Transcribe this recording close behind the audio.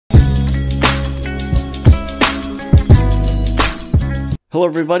Hello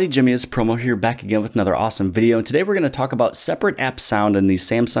everybody, jimmyispromo here, back again with another awesome video, and today we're going to talk about separate app sound in the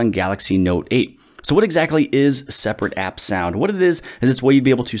Samsung Galaxy Note 8. So what exactly is separate app sound? What it is it's a way you'd be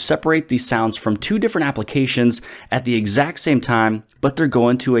able to separate the sounds from two different applications at the exact same time, but they're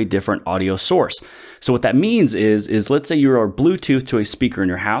going to a different audio source. So what that means is let's say you are Bluetooth to a speaker in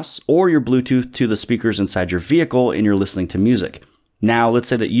your house, or you're Bluetooth to the speakers inside your vehicle and you're listening to music. Now, let's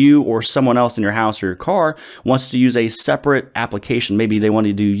say that you or someone else in your house or your car wants to use a separate application. Maybe they want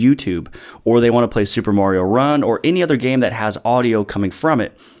to do YouTube, or they want to play Super Mario Run, or any other game that has audio coming from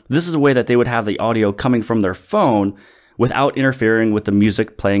it. This is a way that they would have the audio coming from their phone without interfering with the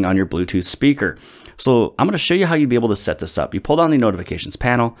music playing on your Bluetooth speaker. So I'm going to show you how you'd be able to set this up. You pull down the notifications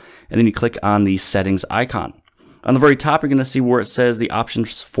panel, and then you click on the settings icon. On the very top, you're going to see where it says the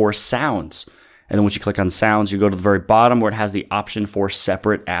options for sounds. And then once you click on sounds, you go to the very bottom where it has the option for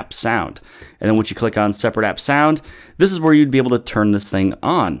separate app sound. And then once you click on separate app sound, this is where you'd be able to turn this thing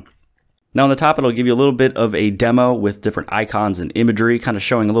on. Now on the top, it'll give you a little bit of a demo with different icons and imagery, kind of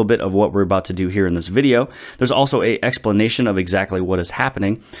showing a little bit of what we're about to do here in this video. There's also an explanation of exactly what is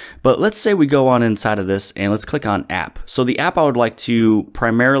happening. But let's say we go on inside of this and let's click on app. So the app I would like to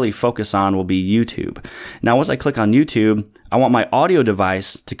primarily focus on will be YouTube. Now once I click on YouTube, I want my audio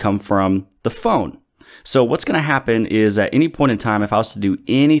device to come from the phone. So what's going to happen is at any point in time, if I was to do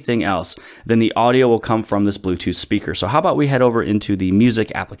anything else, then the audio will come from this Bluetooth speaker. So how about we head over into the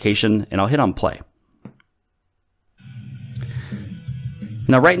music application and I'll hit on play.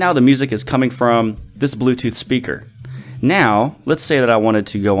 Now right now the music is coming from this Bluetooth speaker. Now let's say that I wanted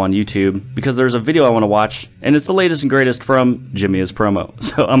to go on YouTube because there's a video I want to watch and it's the latest and greatest from jimmyispromo.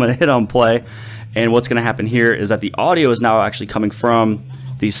 So I'm going to hit on play, and what's going to happen here is that the audio is now actually coming from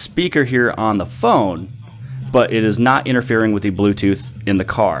the speaker here on the phone, but it is not interfering with the Bluetooth in the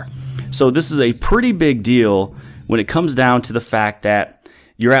car. So this is a pretty big deal when it comes down to the fact that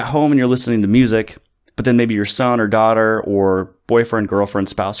you're at home and you're listening to music, but then maybe your son or daughter or boyfriend, girlfriend,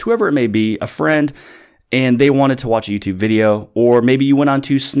 spouse, whoever it may be, a friend, and they wanted to watch a YouTube video, or maybe you went on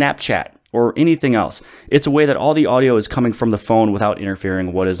to Snapchat or anything else. It's a way that all the audio is coming from the phone without interfering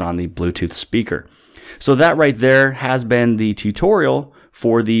with what is on the Bluetooth speaker. So that right there has been the tutorial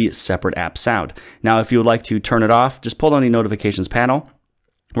for the separate app sound. Now, if you would like to turn it off, just pull down the notifications panel.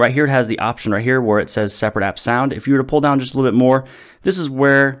 Right here, it has the option right here where it says separate app sound. If you were to pull down just a little bit more, this is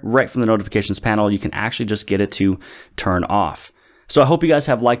where right from the notifications panel, you can actually just get it to turn off. So I hope you guys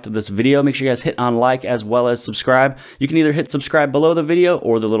have liked this video. Make sure you guys hit on like as well as subscribe. You can either hit subscribe below the video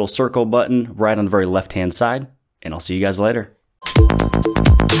or the little circle button right on the very left-hand side. And I'll see you guys later.